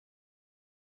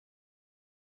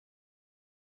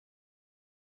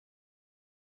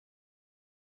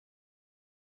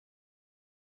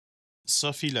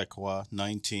Sophie Lacroix,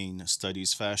 19,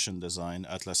 studies fashion design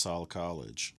at Lasalle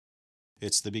College.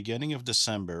 It's the beginning of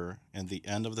December and the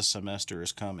end of the semester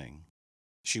is coming.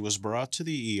 She was brought to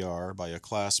the ER by a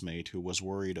classmate who was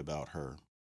worried about her.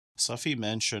 Sophie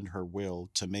mentioned her will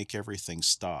to make everything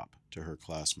stop to her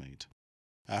classmate.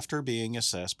 After being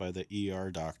assessed by the ER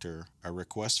doctor, a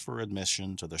request for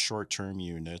admission to the short term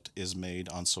unit is made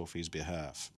on Sophie's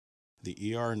behalf.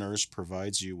 The ER nurse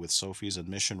provides you with Sophie's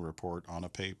admission report on a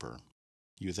paper.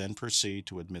 You then proceed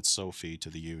to admit Sophie to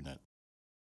the unit.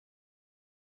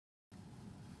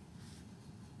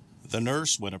 The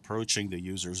nurse, when approaching the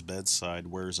user's bedside,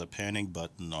 wears a panic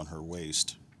button on her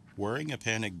waist. Wearing a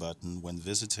panic button when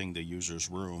visiting the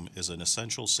user's room is an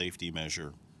essential safety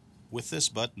measure. With this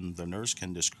button, the nurse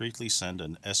can discreetly send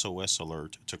an SOS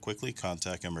alert to quickly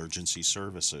contact emergency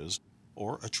services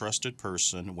or a trusted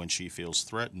person when she feels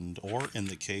threatened or in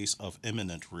the case of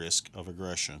imminent risk of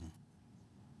aggression.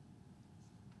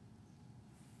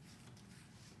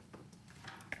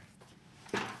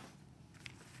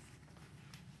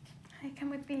 Hi,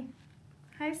 come with me.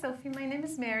 Hi, Sophie. My name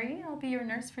is Mary. I'll be your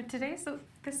nurse for today. So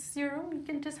this is your room. You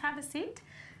can just have a seat.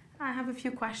 I have a few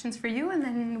questions for you, and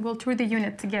then we'll tour the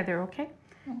unit together, okay?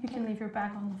 You can leave your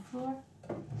bag on the floor.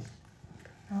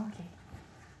 Okay.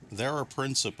 There are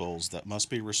principles that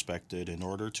must be respected in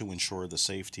order to ensure the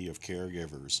safety of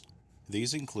caregivers.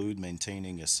 These include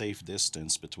maintaining a safe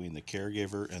distance between the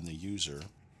caregiver and the user,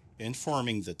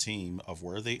 informing the team of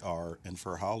where they are and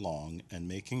for how long, and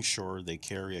making sure they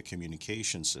carry a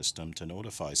communication system to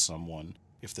notify someone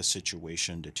if the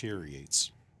situation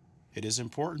deteriorates. It is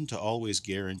important to always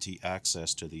guarantee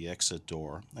access to the exit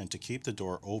door and to keep the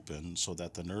door open so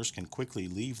that the nurse can quickly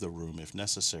leave the room if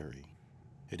necessary.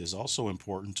 It is also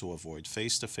important to avoid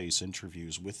face-to-face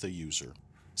interviews with the user.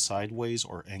 Sideways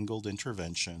or angled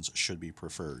interventions should be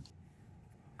preferred.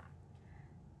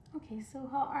 Okay, so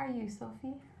how are you,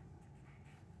 Sophie?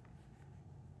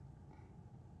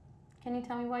 Can you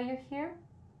tell me why you're here?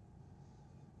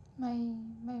 My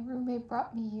roommate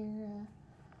brought me here.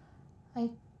 I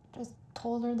just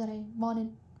told her that I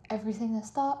wanted everything to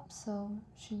stop, so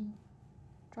she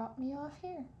dropped me off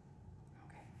here.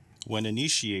 When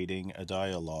initiating a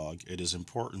dialogue, it is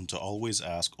important to always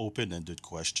ask open-ended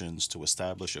questions to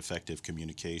establish effective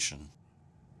communication.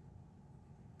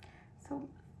 So,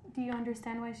 do you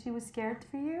understand why she was scared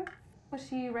for you? Was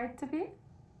she right to be?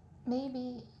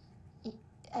 Maybe,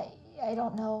 I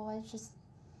don't know. I just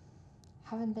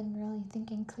haven't been really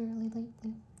thinking clearly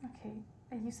lately. Okay.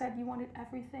 You said you wanted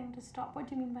everything to stop. What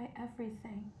do you mean by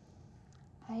everything?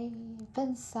 I've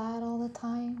been sad all the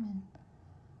time,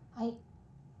 and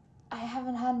I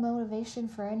haven't had motivation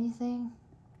for anything,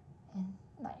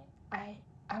 and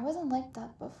I wasn't like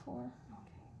that before.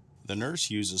 The nurse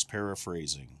uses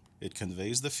paraphrasing. It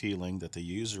conveys the feeling that the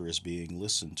user is being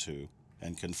listened to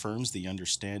and confirms the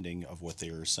understanding of what they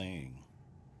are saying.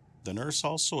 The nurse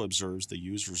also observes the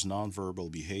user's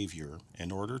nonverbal behavior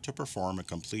in order to perform a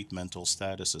complete mental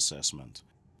status assessment.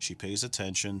 She pays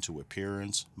attention to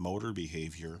appearance, motor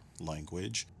behavior,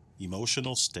 language,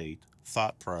 emotional state,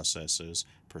 thought processes,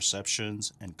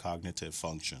 perceptions, and cognitive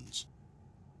functions.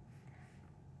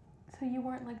 So you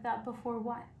weren't like that before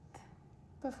what?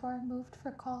 Before I moved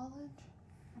for college.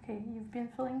 Okay, you've been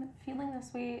feeling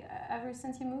this way ever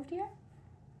since you moved here?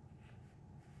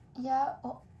 Yeah,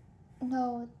 well,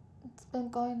 no, it's been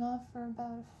going on for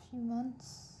about a few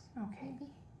months. Okay.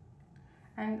 Maybe.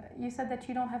 And you said that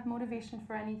you don't have motivation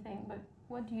for anything, but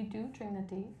what do you do during the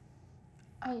day?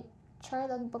 I try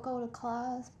to go to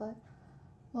class, but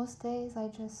most days I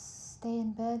just stay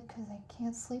in bed because I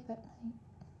can't sleep at night.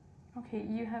 Okay,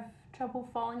 you have trouble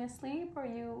falling asleep, or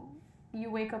you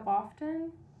wake up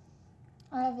often?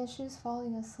 I have issues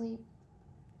falling asleep.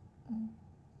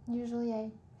 Usually I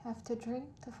have to drink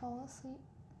to fall asleep.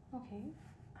 Okay.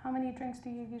 How many drinks do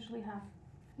you usually have?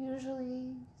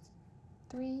 Usually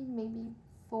 3, maybe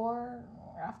 4,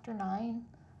 after 9.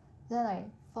 Then I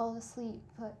fall asleep,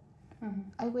 but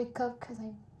I wake up because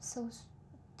there's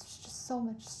just so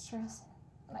much stress.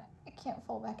 And I can't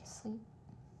fall back asleep.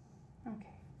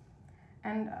 Okay.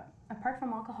 And apart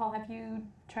from alcohol, have you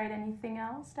tried anything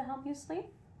else to help you sleep?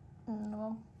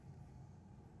 No.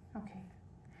 Okay.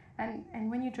 And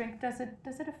when you drink, does it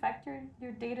affect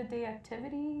your day-to-day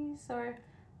activities, or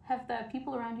have the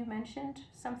people around you mentioned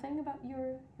something about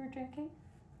your drinking?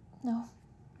 No.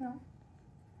 No?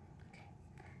 Okay.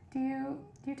 Do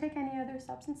you take any other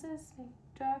substances, like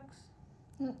drugs?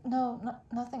 No,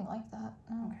 nothing like that.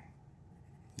 No. Okay.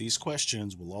 These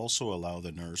questions will also allow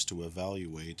the nurse to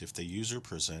evaluate if the user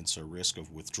presents a risk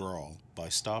of withdrawal by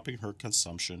stopping her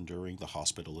consumption during the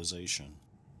hospitalization.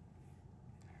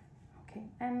 Okay.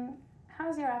 And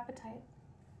How's your appetite?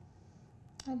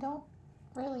 I don't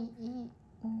really eat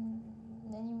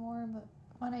anymore, but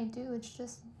when I do, it's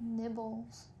just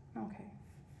nibbles. Okay.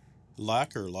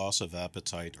 Lack or loss of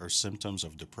appetite are symptoms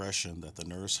of depression that the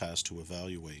nurse has to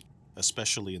evaluate,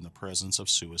 especially in the presence of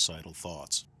suicidal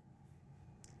thoughts.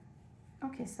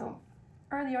 Okay, so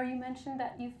earlier you mentioned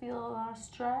that you feel a lot of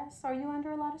stress. Are you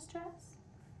under a lot of stress?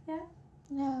 Yeah?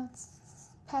 Yeah,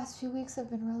 past few weeks have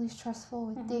been really stressful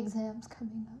with the exams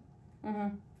coming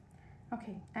up.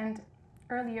 Okay, and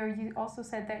earlier you also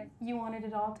said that you wanted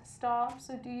it all to stop.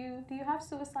 So do you have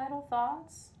suicidal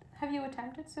thoughts? Have you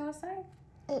attempted suicide?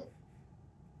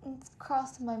 It's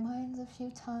crossed my mind a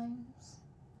few times.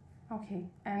 Okay,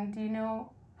 and do you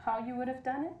know how you would have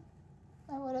done it?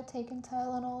 I would have taken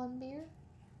Tylenol and beer.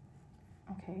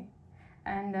 Okay,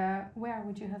 and where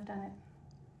would you have done it?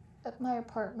 At my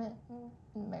apartment,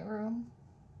 in my room.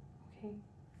 Okay,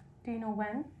 do you know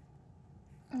when?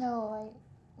 No,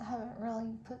 I haven't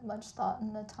really put much thought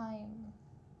in the time.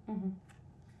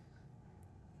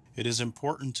 It is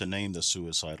important to name the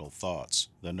suicidal thoughts.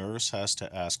 The nurse has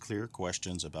to ask clear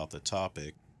questions about the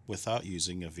topic without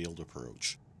using a veiled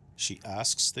approach. She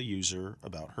asks the user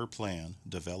about her plan,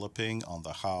 developing on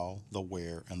the how, the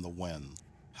where, and the when.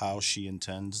 How she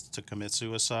intends to commit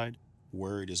suicide,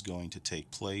 where it is going to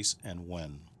take place, and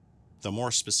when. The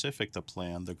more specific the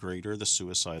plan, the greater the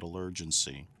suicidal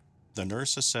urgency. The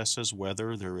nurse assesses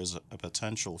whether there is a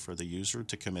potential for the user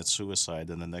to commit suicide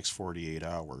in the next 48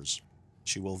 hours.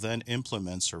 She will then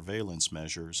implement surveillance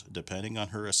measures depending on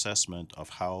her assessment of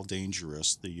how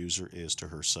dangerous the user is to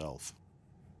herself.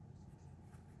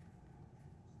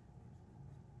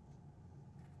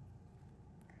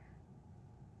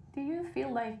 Do you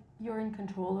feel like you're in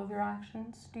control of your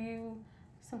actions? Do you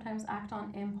sometimes act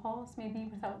on impulse, maybe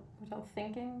without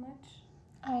thinking much?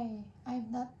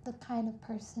 I'm not the kind of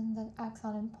person that acts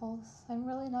on impulse. I'm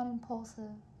really not impulsive.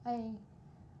 I'm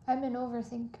an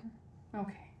overthinker.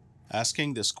 Okay.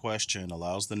 Asking this question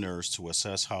allows the nurse to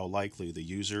assess how likely the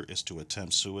user is to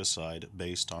attempt suicide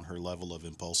based on her level of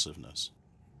impulsiveness.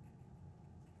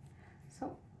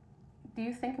 So, do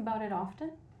you think about it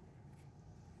often?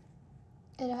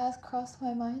 It has crossed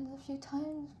my mind a few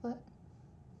times, but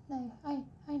I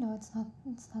know it's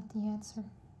not the answer.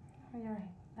 Oh, you're right.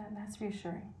 That's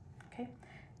reassuring. Okay.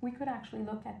 We could actually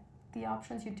look at the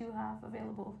options you do have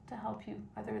available to help you,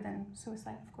 other than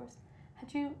suicide, of course.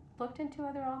 Had you looked into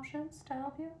other options to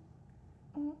help you?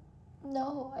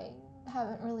 No, I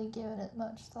haven't really given it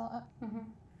much thought.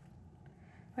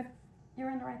 But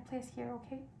you're in the right place here,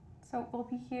 okay? So we'll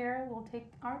be here, we'll take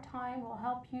our time, we'll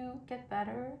help you get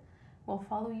better, we'll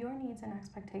follow your needs and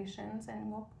expectations,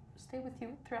 and we'll stay with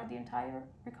you throughout the entire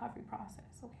recovery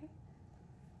process, okay?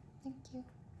 Thank you.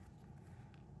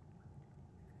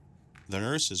 The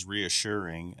nurse is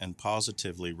reassuring and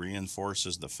positively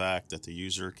reinforces the fact that the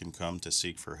user can come to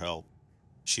seek for help.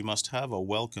 She must have a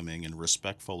welcoming and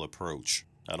respectful approach.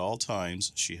 At all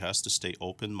times, she has to stay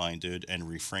open-minded and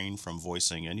refrain from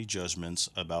voicing any judgments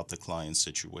about the client's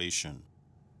situation.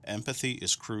 Empathy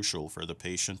is crucial for the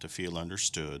patient to feel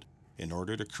understood in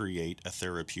order to create a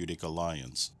therapeutic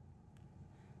alliance.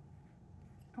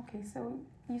 Okay, so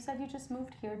you said you just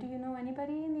moved here. Do you know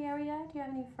anybody in the area? Do you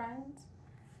have any friends?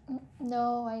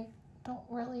 No, I don't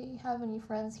really have any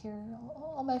friends here.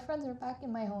 All my friends are back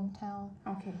in my hometown.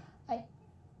 Okay.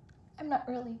 I'm not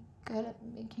really good at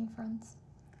making friends.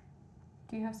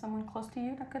 Do you have someone close to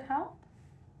you that could help?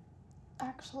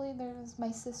 Actually, there's my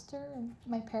sister and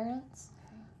my parents.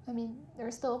 I mean,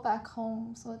 they're still back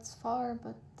home, so it's far,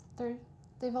 but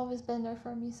they've always been there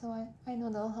for me, so I know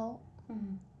they'll help.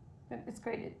 It's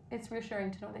great. It's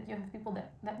reassuring to know that you have people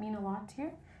that mean a lot to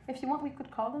you. If you want, we could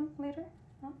call them later.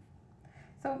 Huh?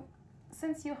 So,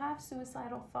 since you have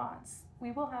suicidal thoughts,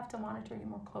 we will have to monitor you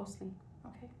more closely,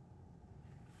 okay?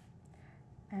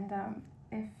 And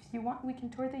if you want, we can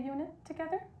tour the unit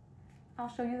together. I'll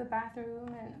show you the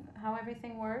bathroom and how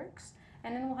everything works,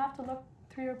 and then we'll have to look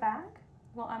through your bag.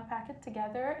 We'll unpack it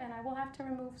together, and I will have to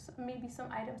remove maybe some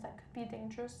items that could be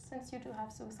dangerous since you do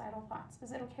have suicidal thoughts.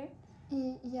 Is it okay?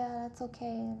 Yeah, that's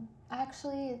okay.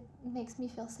 Actually, it makes me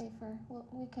feel safer.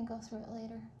 We can go through it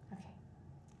later. Okay.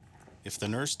 If the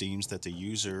nurse deems that the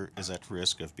user is at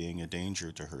risk of being a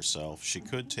danger to herself, she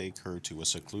could take her to a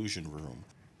seclusion room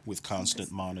with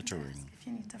constant monitoring.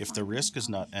 If the risk is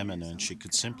not imminent, she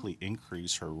could simply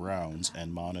increase her rounds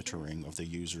and monitoring of the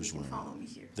user's room.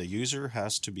 The user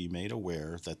has to be made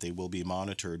aware that they will be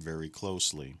monitored very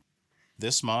closely.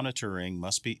 This monitoring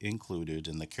must be included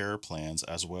in the care plans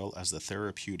as well as the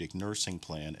therapeutic nursing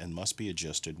plan and must be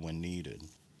adjusted when needed.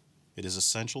 It is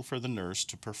essential for the nurse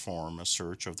to perform a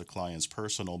search of the client's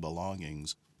personal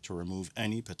belongings to remove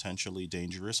any potentially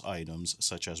dangerous items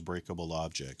such as breakable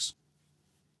objects.